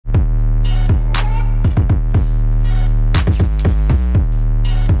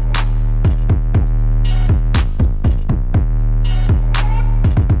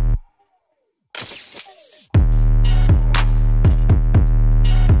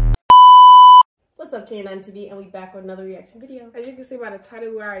What's up, K9 TV, and we back with another reaction video. As you can see by the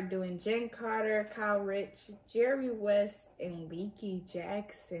title, we are doing Jenn Carter, Kyle Richh, Jerry West, and Leeky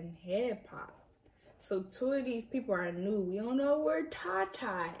Jackson HeadPoP. So 2 of these people are new. We don't know where Tata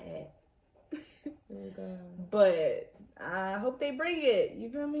at. Oh God. But I hope they bring it. You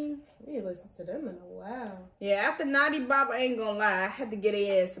feel me? We ain't listened to them in a while. Yeah, after Naughty Bob, I ain't gonna lie, I had to get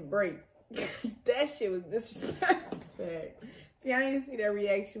their ass a break. That shit was disrespectful. Facts. If y'all didn't see that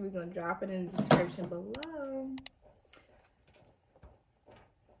reaction, we're gonna drop it in the description below.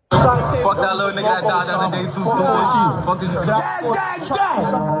 Fuck that little nigga that died the other day too. Fuck this nigga.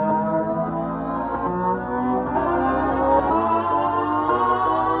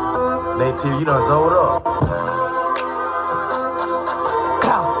 Nate, you done sold up.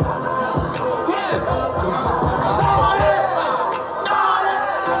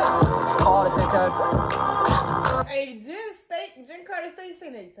 Hey, Jenn Carter stay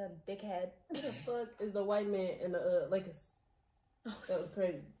saying that he's a dickhead. Who the fuck is the white man in the Lakers? That was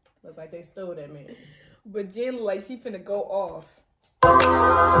crazy. Looked like they stole that man. But Jenn, like, she finna go off.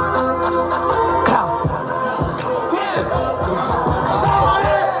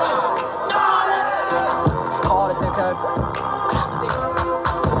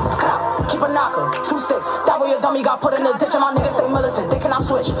 Keep a knocker, 2 sticks. That way your dummy got put in the ditch and my niggas stay militant. They cannot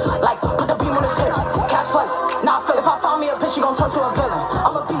switch. Like, put the beam on his hip. Cash flights. Nah, I feel if I find me a bitch, she gon' turn to a villain.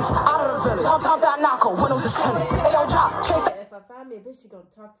 I'm a beast, out of the village. Pump that knocker, windows is tinted. Hey, yo, drop, chase that. If I find me a bitch, she gonna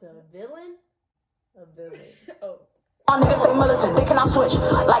talk to a villain? A villain. Oh. My niggas stay militant, they cannot switch.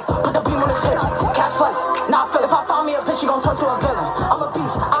 Like, put the beam on his hip. Cash flights. Nah, I feel if I find me a bitch, she gon' turn to a villain. I'm a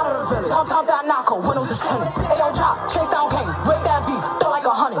beast, out of the village. Pump that knocker, windows is tinted. Hey, yo, drop, chase down king. Break that V, throw like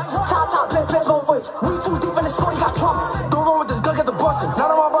 100. Top, blitz both ways. We too deep in this 40, got trouble. Don't roll with this gun, get the bustin'. Not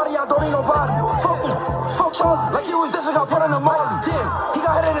on my body, I don't need nobody. Fuck him, fuck Charlie. Like he was this, I got put on the molly. Damn, he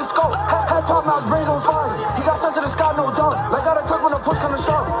got hit in his skull. HeadPoP, now his brains on fire. He got sense to the sky, no dollar. Like got a clip when the push kinda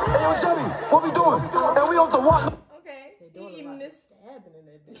sharp. Hey, yo, Chevy, what we doing? And we off the walk. Okay, They doing eating this. stabbing in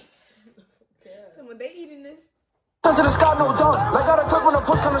that bitch. Someone, they eating this. Sense to the sky, no dollar. Like got a clip when the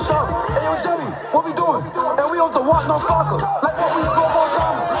push kinda sharp. Hey, yo, Chevy, what we doing? And we off the walk, no soccer. Like what we spoke on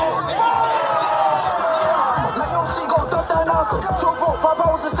summer. So broke, pop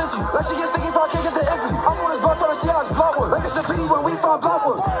out with the sissy. Like she gets sticky if I can't get the iffy. I'm on this bar trying to see how it's blockwood. Like it's the PD when we found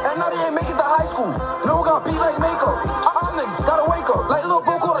blockwood. And now they ain't make it to high school. No got beat like makeup. I'm niggas gotta wake up. Like little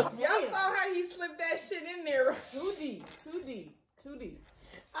bro quarter. Y'all saw how he slipped that shit in there. Too deep.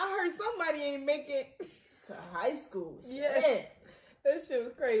 I heard somebody ain't make it To high school. Yeah. That shit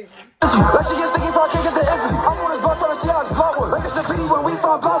was crazy. Like she gets sticky if I can't get the iffy. I'm on this bar trying to see how it's blockwood. Like it's the PD when we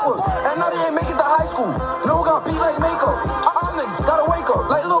found blockwood. And now they ain't make it to high school. No got beat like makeup. I'm niggas gotta wake up.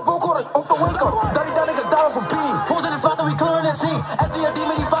 Like little bro quarter off the wake up. Daddy that nigga dollar for beanie. Fools in the spot that we clearing the scene. SVD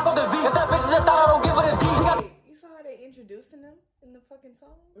mini fuck up the V. If that bitch just thought I don't give it a D. You saw how they introducing him in the fucking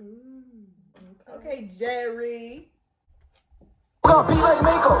song? Okay, Jerry. Got beat like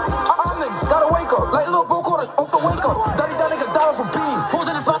makeup. I'm niggas gotta wake up. Like little bro quarter off the wake up. Daddy that nigga dollar for beanie. Fools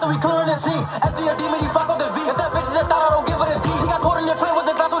in the spot that we clearing the scene. SVD mini fuck up the V. If that bitch just thought I don't give it a D. He got caught in the train,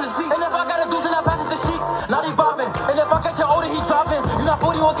 wasn't fast on his feet. And if I got a deuce and I pass it the sheet, now he bopping. And if I catch your older, he dropping. You not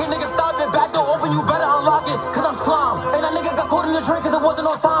 41K, nigga, stop it. Back door open, you better unlock it. Cause I'm slime. And that nigga got caught in the train cause it wasn't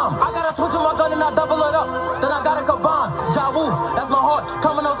on time. I got a twitch with my gun and I double it up. Then I got a kabam. Jawu, that's my heart.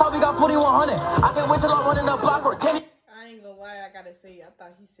 Coming outside, we got 4100. I can't wait till I run in the block work. Kenny. I ain't gonna lie, I gotta say, I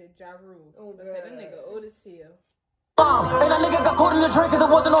thought he said Ja Rule. Oh, I said that nigga old as hell. And that nigga got caught in the train cause it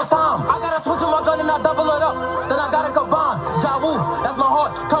wasn't on time. I got a twitch with my gun and I double it up. Then I got a kabam. Jawu, that's my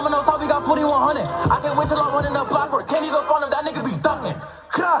heart. Coming outside, we got 4100. I can't wait till I run in the block work. Can't even find him, that nigga be ducking.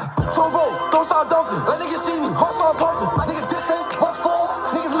 Cry, so roll, don't stop dumping. Let niggas see me, heart start pumping. Niggas dissing, what for?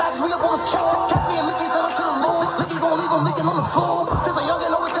 Niggas max, we up on the floor. Catch me and Leeky, send him to the Lord. Leeky gon' leave him leaking on the floor. Since a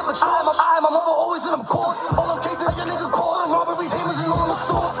youngin' always kept a try. My mother always in them courts. All them cases that your nigga caught. Robberies, hammers, and all them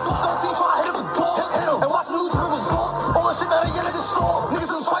assaults. 13 try to hit up a door. Hit him, and watch him lose to the results. All the shit that a young nigga saw. Niggas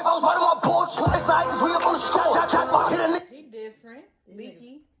in the stripe, I was right on my porch. It's like, cause we up on the score. Jackpot, hit a nigga. He different.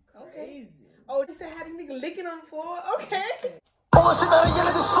 Leeky. Okay. Crazy. Oh, they said had a nigga licking on the floor? Okay. All the shit that a young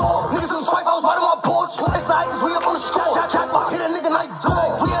nigga saw. Niggas in the stripe, I was right on my porch. It's like, cause we up on the score. Jackpot, hit a nigga night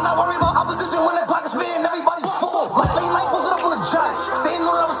door. We ain't not worried about opposition when that block is spinning. Everybody fall. Like late night, posted up on the giant. They didn't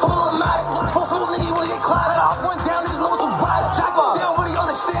know that I was falling on the mat. Full smooth nigga, you will get clouded. I went down, niggas know it's a ride. Jackpot, they don't really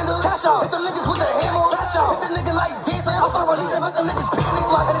understand us. Catch out, hit the niggas with the hammer. Catch out, hit the nigga like dancing. I'll start releasing, let the niggas panic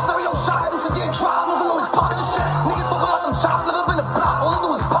like. And it's stereo shot, this is getting dropped. Moving on his pops and shit. Niggas talking about them chops, never been a block. All they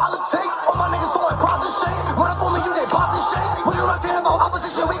do is politic. All my niggas throwing props and shit. Run up on me, you get popped and shit. When you not thinking about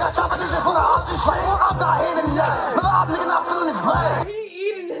opposition, we got opposition for the option shit.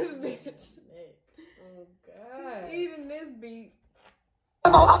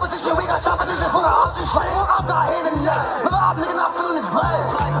 Opposition, we got opposition for the options. Like, one op got hit in the neck. Another op nigga not feeling his leg.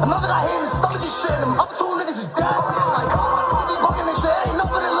 Another got hit in his stomach and shit. Them other 2 niggas is dead. Like, niggas be bucking, they say, ain't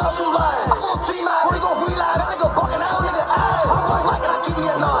nothing that let up some leg. I full team out, where he gon' relay? That nigga bucking, that little nigga ass. I'm going like it, I keep me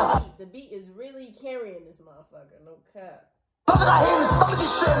a 9. The beat is really carrying this motherfucker, no cap. Another got hit in his stomach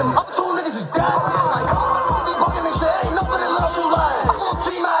and shit. Them other 2 niggas is dead. Like, niggas be bucking, they say, ain't nothing that let up some leg. I full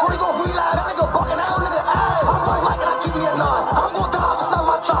team out, where he gon' relay? That nigga bucking, that little nigga ass. I'm going like it, I keep me a 9. I'm gon' die, it's not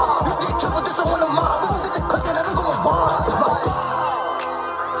my time. You get killed with this and one of mine. We gon' get the cooking and we gon' move on.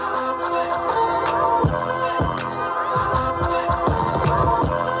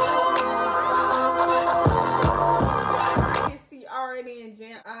 You see already in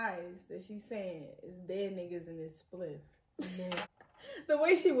Jen's eyes that she's saying is dead niggas in this split. The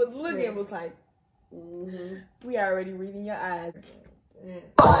way she was looking was like, we already reading your eyes.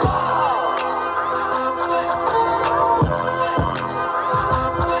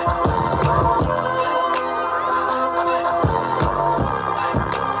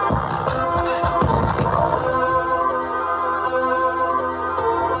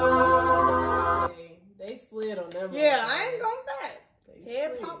 They slid on them. Yeah, I ain't going back.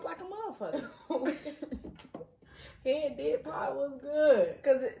 Head pop like a motherfucker. Head did pop was good.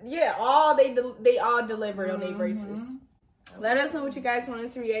 Cause yeah, they all delivered on their verses. Let us know what you guys want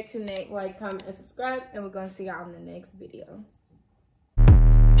us to react to next. Like, comment, and subscribe. And we're gonna see y'all in the next video.